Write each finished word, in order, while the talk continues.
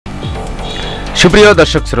সুপ্রিয়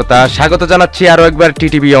দর্শক শ্রোতা, স্বাগত জানাচ্ছি আরো একবার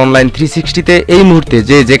টিটিভি অনলাইন 360 তে। এই মুহূর্তে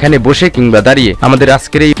যে যেখানে বসে কিংবা দাঁড়িয়ে আমাদের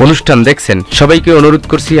আজকের এই অনুষ্ঠান দেখছেন, সবাইকে অনুরোধ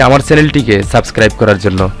করছি আমার চ্যানেলটিকে সাবস্ক্রাইব করার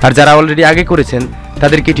জন্য। আর যারা অলরেডি আগে করেছেন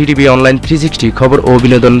তাদেরকে টিটিভি অনলাইন 360 খবর ও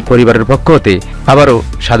বিনোদন পরিবারের পক্ষ হতে আবারও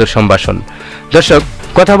সাদর সম্ভাষণ। দর্শক,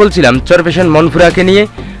 কথা বলছিলাম চরপেশন মনফুরাকে নিয়ে।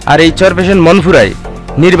 আর এই চরপেশন মনফুরায়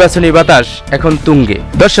নির্বাচনী বাতাস এখন তুঙ্গে।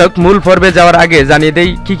 দর্শক, মূল পর্বে যাওয়ার আগে জানিয়ে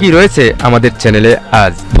দেই কি কি রয়েছে আমাদের চ্যানেলে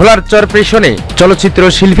আজ। ভোলার চরপেশনে চলচ্চিত্র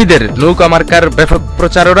শিল্পীদের নৌকা মার্কার ব্যাপক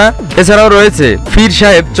প্রচারণা। এছাড়াও রয়েছে পীর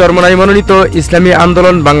সাহেব চরমনাই মনোনীত ইসলামী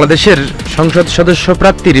আন্দোলন বাংলাদেশের সংসদ সদস্য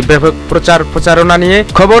প্রার্থীর ব্যাপক প্রচারণা নিয়ে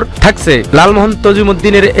খবর থাকছে। লালমোহন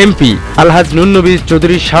তজিমুদ্দিনের এমপি আলহাজ নুননবী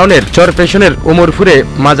চৌধুরী শাওনের চরপেশনের ওমরপুরে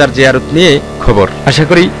মাজার জিয়ারত নিয়ে খবর। আশা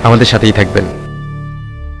করি আমাদের সাথেই থাকবেন।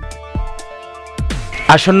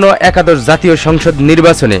 আসন্ন একাদশ জাতীয় সংসদ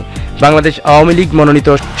নির্বাচনে বাংলাদেশ আওয়ামী লীগ মনোনীত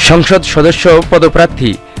সংসদ সদস্য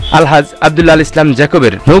পদপ্রার্থী আলহাজ আব্দুল্লাহ ইসলাম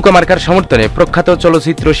জ্যাকবের নৌকা মার্কার সমর্থনে প্রখ্যাত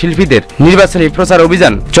চলচ্চিত্র শিল্পীদের নির্বাচনী প্রচার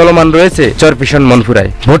অভিযান চলমান রয়েছে চরপেশন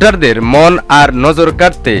মনফুরায়। ভোটারদের মন আর নজর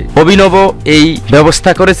কাটতে অভিনব এই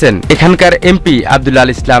ব্যবস্থা করেছেন এখানকার এমপি আব্দুল্লাহ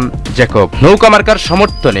ইসলাম জ্যাকব। নৌকা মার্কার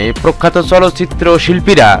সমর্থনে প্রখ্যাত চলচ্চিত্র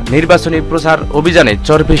শিল্পীরা নির্বাচনী প্রচার অভিযানে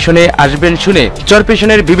চরপেশনে আসবেন শুনে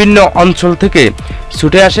চরপেশনের বিভিন্ন অঞ্চল থেকে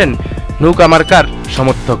ছুটে আসেন নৌকা মার্কার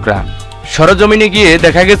সমর্থকরা। সরজমিনে গিয়ে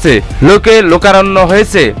দেখা গেছে লোকে লোকারণ্য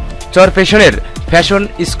হয়েছে চরপেশনের ফ্যাশন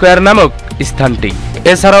স্কোয়ার নামক স্থানটি।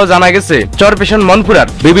 এছাড়াও জানা গেছে চরপেশন মনপুরার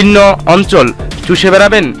বিভিন্ন অঞ্চল চুষে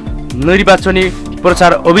বেড়াবেন নির্বাচনী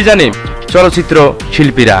প্রচার অভিযানে চলচ্চিত্র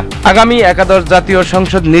শিল্পীরা। আগামী একাদশ জাতীয়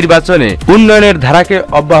সংসদ নির্বাচনে উন্নয়নের ধারাকে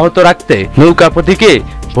অব্যাহত রাখতে নৌকা প্রতীকে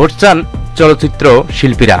ভোট চান চলচ্চিত্র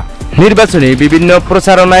শিল্পীরা। নির্বাচনে বিভিন্ন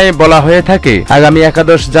প্রচারণায় বলা হয়ে থাকে, আগামী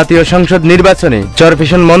একাদশ জাতীয় সংসদ নির্বাচনে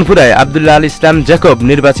চরপেশন মনপুরায় আব্দুল্লাহ ইসলাম জ্যাকব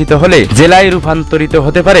নির্বাচিত হলে জেলায় রূপান্তরিত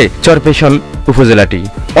হতে পারে চরপেশন উপজেলাটি।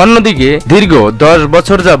 অন্যদিকে দীর্ঘ 10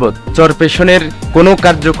 বছর যাবৎ চরপেশনের কোনো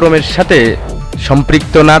কার্যক্রমের সাথে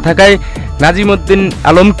সম্পৃক্ত না থাকায় নাজিমউদ্দিন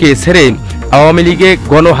আলমকে ছেড়ে আওয়ামী লীগে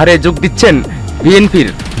গণহারে যোগ দিচ্ছেন বিএনপির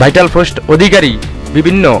ভাইটাল পোস্ট অধিকারী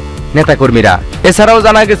বিভিন্ন নেতাকর্মীরা। এছাড়াও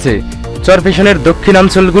জানা গেছে চরপেশনের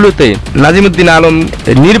দক্ষিণাঞ্চলগুলোতে নাজিমউদ্দিন আলম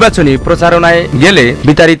নির্বাচনী প্রচারণায় গেলে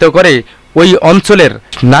বিতাড়িত করে ওই অঞ্চলের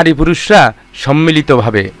নারী পুরুষরা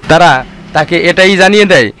সম্মিলিতভাবে। তারা তাকে এটাই জানিয়ে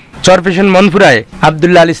দেয়, চরপেশন মনপুরায়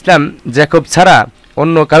আব্দুল্লাহ ইসলাম জ্যাকব ছাড়া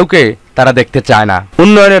অন্য কাউকে তারা দেখতে চায় না।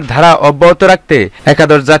 উন্নয়নের ধারা অব্যাহত রাখতে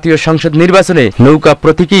একাদশ জাতীয় সংসদ নির্বাচনে নৌকা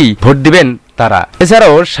প্রতীকেই ভোট দিবেন তারা।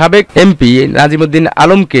 এছাড়াও সাবেক এমপি নাজিমউদ্দিন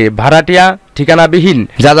আলমকে ভাড়াটিয়া ঠিকানাবিহীন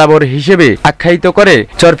যাযাবর হিসেবে আখ্যায়িত করে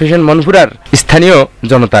চরপেশন মনপুরার স্থানীয়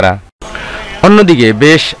জনতারা। অন্যদিকে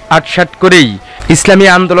বেশ আটসাট করেই ইসলামী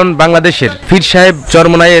আন্দোলন বাংলাদেশের পীর সাহেব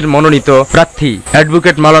চরমনাইয়ের মনোনীত প্রার্থী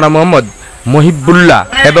অ্যাডভোকেট মাওলানা মোহাম্মদ মহিবুল্লাহ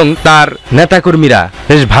এবং তার নেতাকর্মীরা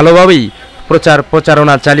বেশ ভালোভাবেই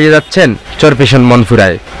প্রচারণা চালিয়ে যাচ্ছেন চরপেশন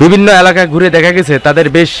মনপুরায়। বিভিন্ন এলাকা ঘুরে দেখা গেছে তাদের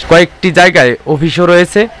বেশ কয়েকটি জায়গায় অফিসও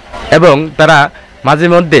রয়েছে এবং তারা মাঝে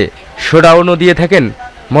মধ্যে শোডাউনও দিয়ে থাকেন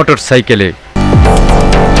মোটর সাইকেলে।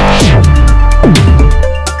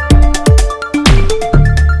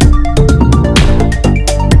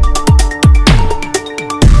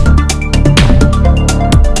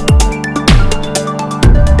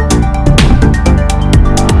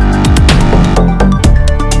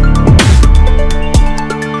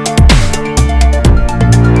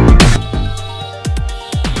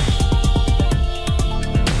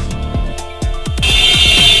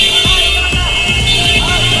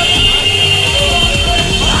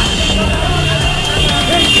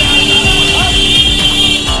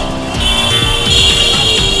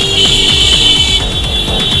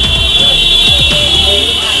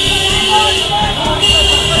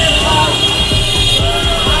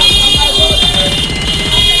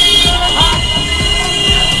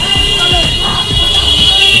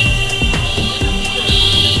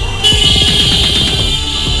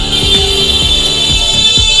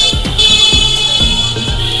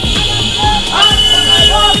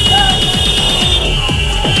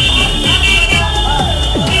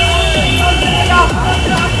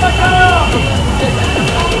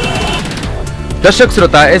 দর্শক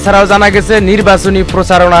শ্রোতা, এছাড়াও জানা গেছে নির্বাচনী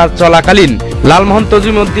প্রচারণা চলাকালীন লালমোহন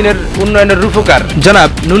তজিমউদ্দিনের উন্নয়নের রূপকার জনাব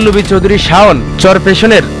নুননবী চৌধুরী শাওন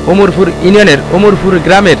চরপেশনের ওমরপুর ইউনিয়নের ওমরপুর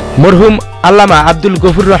গ্রামের মরহুম আল্লামা আব্দুল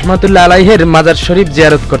গফুর রহমাতুল্লাহ আলাইহের মাজার শরীফ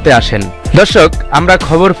জিয়ারত করতে আসেন। দর্শক, আমরা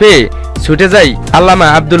খবর পেয়ে ছুটে যাই আল্লামা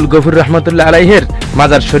আব্দুল গফুর রহমাতুল্লাহ আলাইহের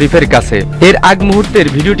মাজার শরীফের কাছে। এর আগ মুহূর্তের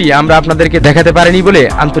ভিডিওটি আমরা আপনাদেরকে দেখাতে পারিনি বলে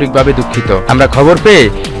আন্তরিকভাবে দুঃখিত। আমরা খবর পেয়ে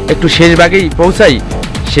একটু শেষ ভাগেই পৌঁছাই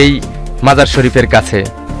সেই মাজার শরীফের কাছে।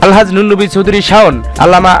 আলহাজ নুরনবী চৌধুরী শাওন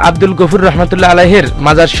আল্লামা আব্দুল গফুর রহমতুল্লাহ আলাইহের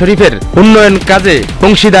মাজার শরীফের উন্নয়ন কাজে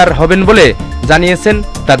অংশীদার হবেন বলে জানিয়েছেন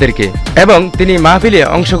তাদেরকে, এবং তিনি মাহফিলে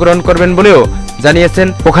অংশগ্রহণ করবেন বলেও জানিয়েছেন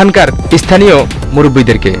ওখানকার স্থানীয়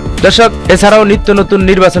মুরব্বীদেরকে। দর্শক, এছাড়াও নিত্য নতুন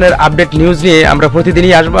নির্বাচনের আপডেট নিউজ নিয়ে আমরা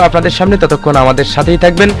প্রতিদিনই আসবো আপনাদের সামনে। ততক্ষণ আমাদের সাথেই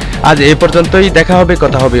থাকবেন। আজ এই পর্যন্তই, দেখা হবে,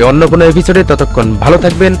 কথা হবে অন্য কোনো এপিসোডে। ততক্ষণ ভালো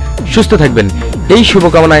থাকবেন, সুস্থ থাকবেন, এই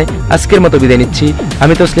শুভকামনায় আজকের মতো বিদায় নিচ্ছি।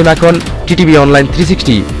 আমি তসলিম, এখন টিটিভি অনলাইন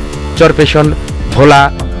 360, চরপেশন, ভোলা,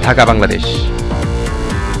 ঢাকা, বাংলাদেশ।